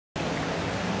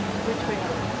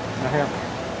Right here.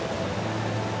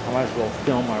 I might as well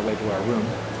film our way to our room.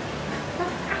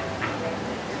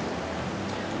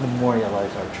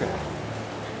 Memorialize our trip.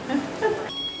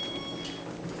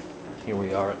 Here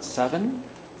we are at 7.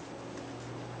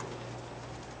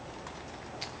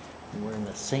 We're in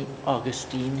the St.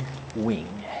 Augustine wing.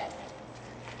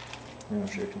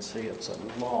 As you can see, it's a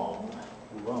long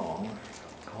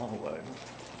hallway.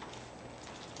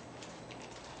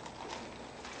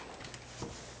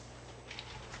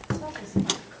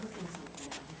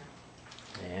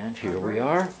 And here we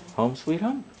are, home sweet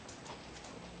home.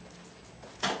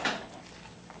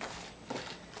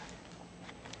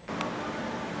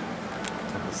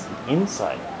 This is the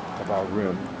inside of our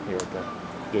room here at the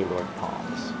Gaylord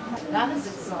Palms. That is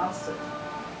exhausting.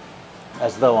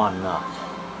 As though I'm not.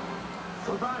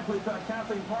 We're back with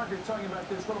Kathleen Parker talking about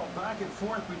this little back and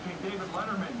forth between David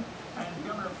Letterman and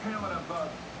Governor Palin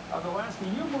of Alaska.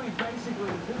 You believe basically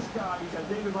that this guy,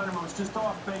 David Letterman, was just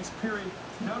off base, period.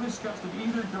 No disgust of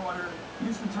either daughter.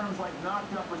 Used in terms like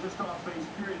knocked up or just off base,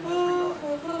 period. In this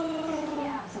regard.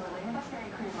 Yeah, absolutely. And that's very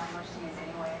crude language to use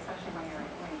anyway, especially when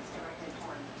it's directed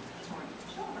toward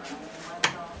children. I mean, one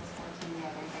girl is 14, the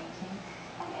other is 18.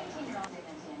 And 18-year-old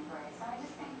dignity and grace. So I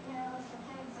just think, you know, the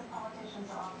kids of politicians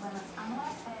are off limits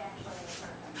unless they actually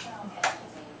assert themselves into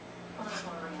the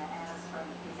political arena, as from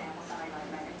the example cited by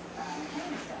Megan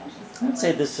McCain. I'd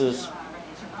say this is Ready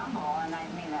to rumble, and I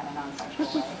mean that in a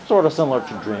non-sexual way. sort of similar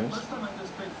to Dreams. Let's talk about this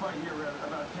big fight here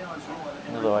about Taylor's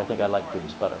role. Although I think I like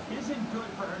Dreams better. Is it good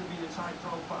for her to be this high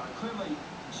profile? Clearly,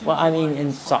 she Well, I mean,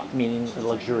 meaning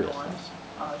luxuriousness.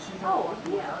 she's oh,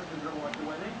 yeah.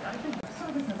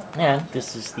 And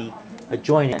this is the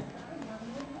adjoining